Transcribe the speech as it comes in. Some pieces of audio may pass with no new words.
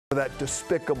That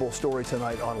despicable story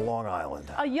tonight on Long Island.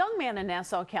 A young man in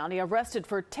Nassau County arrested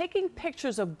for taking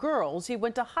pictures of girls he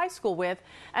went to high school with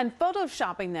and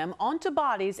photoshopping them onto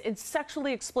bodies in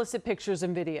sexually explicit pictures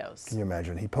and videos. Can you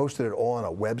imagine? He posted it all on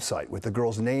a website with the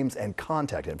girls' names and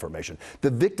contact information.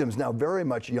 The victims now very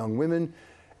much young women,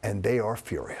 and they are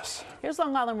furious. Here's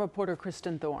Long Island reporter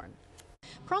Kristin Thorne.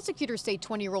 Prosecutors say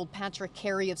 20-year-old Patrick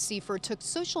Carey of Seaford took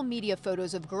social media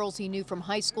photos of girls he knew from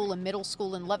high school and middle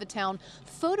school in Levittown,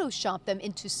 photoshopped them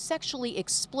into sexually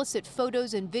explicit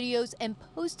photos and videos, and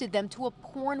posted them to a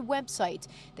porn website.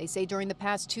 They say during the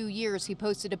past 2 years, he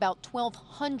posted about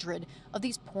 1,200 of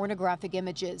these pornographic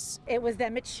images. It was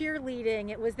them at cheerleading.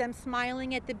 It was them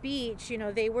smiling at the beach. You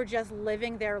know, they were just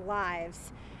living their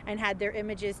lives and had their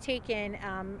images taken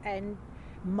and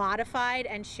modified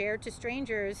and shared to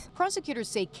strangers. Prosecutors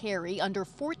say Carey, under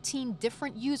 14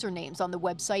 different usernames on the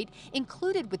website,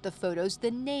 included with the photos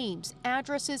the names,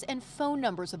 addresses, and phone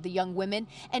numbers of the young women,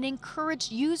 and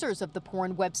encouraged users of the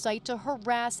porn website to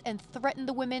harass and threaten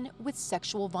the women with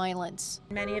sexual violence.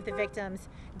 Many of the victims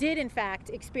did, in fact,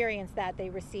 experience that.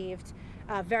 They received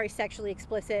very sexually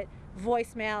explicit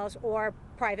voicemails or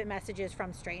private messages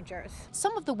from strangers.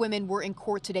 Some of the women were in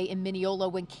court today in Mineola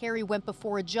when Carey went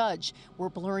before a judge. We're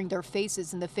blurring their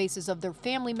faces and the faces of their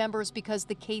family members because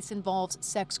the case involves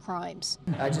sex crimes.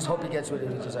 I just hope he gets what he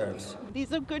deserves.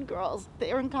 These are good girls.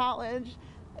 They're in college.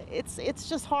 It's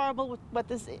just horrible what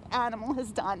this animal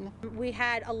has done. We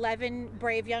had 11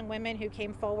 brave young women who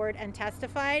came forward and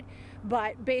testified,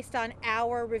 but based on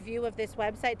our review of this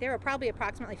website, there were probably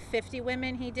approximately 50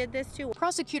 women he did this to.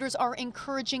 Prosecutors are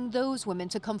encouraging those women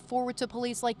to come forward to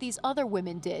police like these other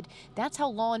women did. That's how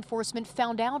law enforcement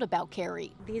found out about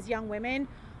Carey. These young women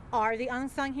are the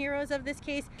unsung heroes of this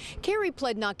case. Carey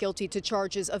pled not guilty to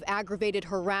charges of aggravated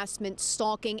harassment,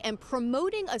 stalking, and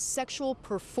promoting a sexual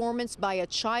performance by a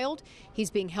child. He's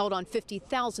being held on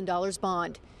 $50,000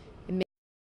 bond.